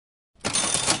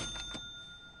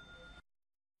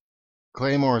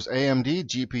Claymore's AMD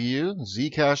GPU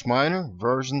ZCash Miner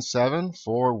version 7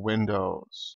 for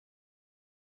Windows.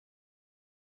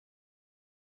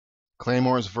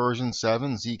 Claymore's version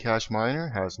 7 ZCash Miner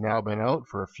has now been out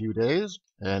for a few days,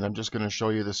 and I'm just going to show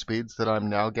you the speeds that I'm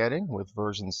now getting with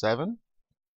version 7.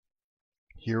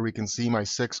 Here we can see my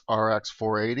 6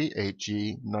 RX480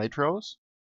 8G Nitros.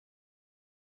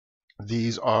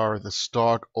 These are the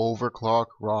stock overclock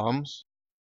ROMs.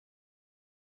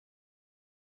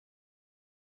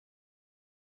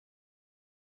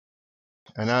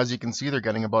 And as you can see, they're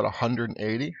getting about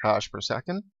 180 hash per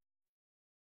second.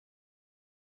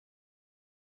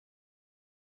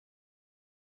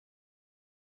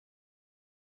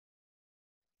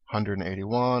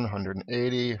 $181,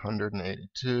 $180,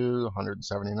 $182,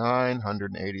 $179,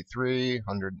 $183,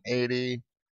 $180.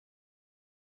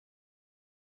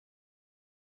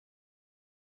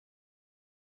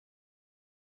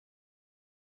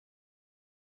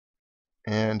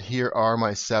 And here are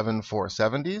my 7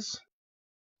 470s.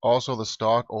 Also the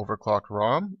stock overclocked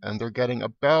ROM, and they're getting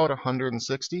about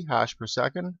 160 hash per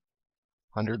second.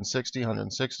 160,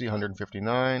 160,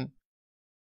 159.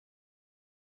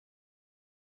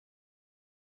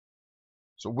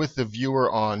 So with the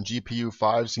viewer on, GPU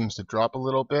 5 seems to drop a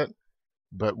little bit,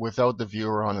 but without the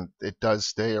viewer on, it does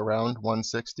stay around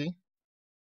 160.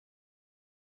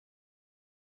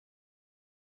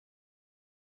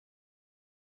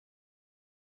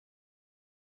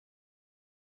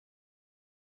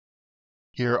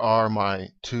 Here are my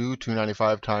two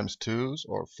 295x2s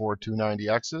or four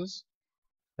 290Xs,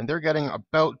 and they're getting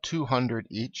about 200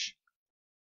 each.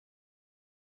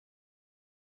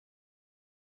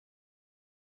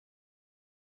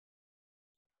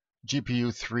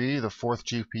 GPU 3, the fourth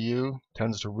GPU,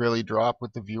 tends to really drop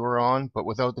with the viewer on, but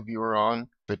without the viewer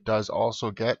on, it does also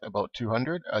get about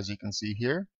 200, as you can see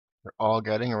here. They're all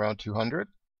getting around 200.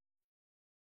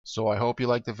 So I hope you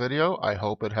liked the video, I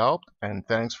hope it helped, and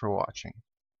thanks for watching.